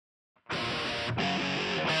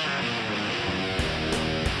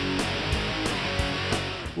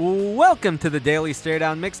Welcome to the Daily Stare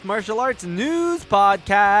Down Mixed Martial Arts News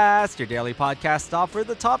Podcast, your daily podcast stop for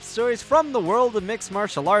the top stories from the world of mixed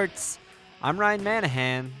martial arts. I'm Ryan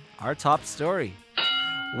Manahan. Our top story.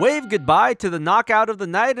 Wave goodbye to the knockout of the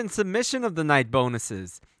night and submission of the night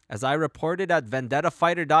bonuses. As I reported at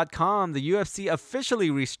VendettaFighter.com, the UFC officially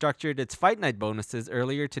restructured its Fight Night bonuses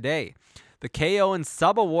earlier today. The KO and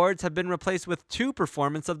Sub Awards have been replaced with 2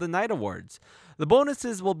 Performance of the Night Awards. The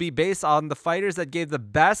bonuses will be based on the fighters that gave the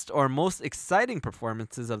best or most exciting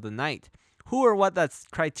performances of the night. Who or what that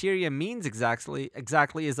criteria means exactly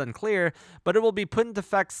is unclear, but it will be put into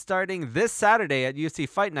effect starting this Saturday at UFC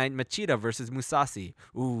Fight Night Machida vs. Mousasi.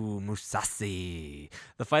 Ooh, Mousasi.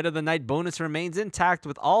 The Fight of the Night bonus remains intact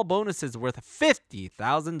with all bonuses worth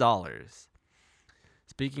 $50,000.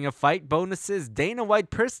 Speaking of fight bonuses, Dana White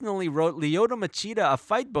personally wrote Lyoto Machida a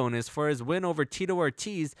fight bonus for his win over Tito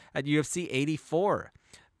Ortiz at UFC 84.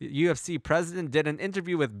 The UFC president did an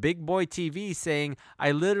interview with Big Boy TV saying,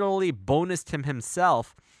 "I literally bonused him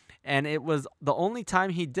himself, and it was the only time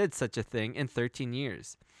he did such a thing in 13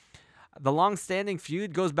 years. The long-standing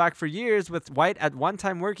feud goes back for years, with White at one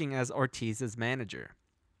time working as Ortiz's manager.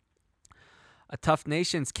 A Tough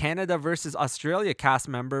Nations Canada vs. Australia cast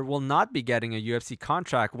member will not be getting a UFC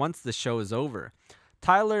contract once the show is over.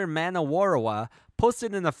 Tyler Manawarawa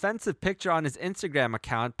posted an offensive picture on his Instagram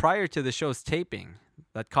account prior to the show's taping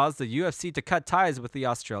that caused the UFC to cut ties with the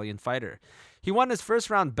Australian fighter. He won his first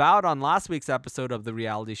round bout on last week's episode of the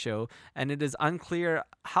reality show, and it is unclear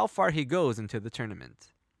how far he goes into the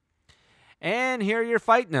tournament. And here are your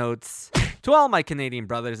fight notes. To all my Canadian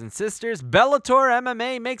brothers and sisters, Bellator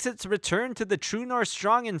MMA makes its return to the True North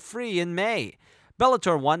Strong and Free in May.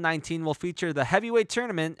 Bellator 119 will feature the heavyweight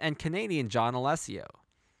tournament and Canadian John Alessio.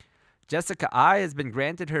 Jessica Ai has been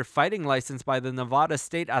granted her fighting license by the Nevada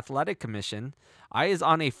State Athletic Commission. Ai is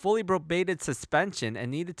on a fully probated suspension and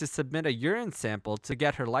needed to submit a urine sample to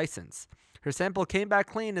get her license. Her sample came back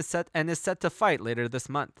clean and is set to fight later this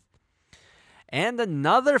month. And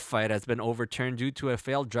another fight has been overturned due to a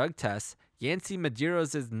failed drug test. Yancy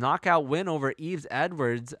Medeiros' knockout win over Yves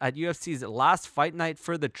Edwards at UFC's last Fight Night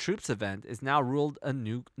for the Troops event is now ruled a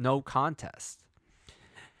no contest.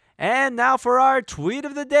 And now for our tweet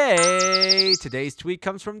of the day. Today's tweet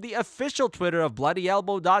comes from the official Twitter of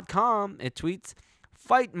BloodyElbow.com. It tweets,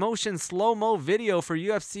 "Fight motion slow-mo video for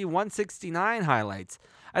UFC 169 highlights.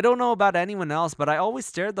 I don't know about anyone else, but I always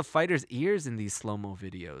stare at the fighters' ears in these slow-mo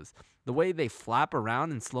videos. The way they flap around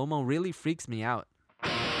in slow-mo really freaks me out."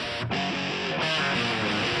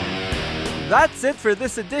 That's it for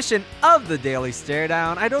this edition of the Daily Stare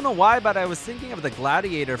Down. I don't know why, but I was thinking of the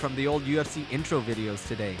Gladiator from the old UFC intro videos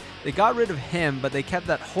today. They got rid of him, but they kept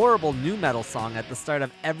that horrible nu metal song at the start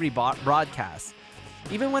of every broadcast.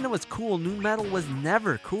 Even when it was cool, nu metal was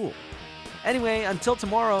never cool. Anyway, until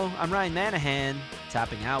tomorrow, I'm Ryan Manahan,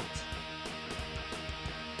 tapping out.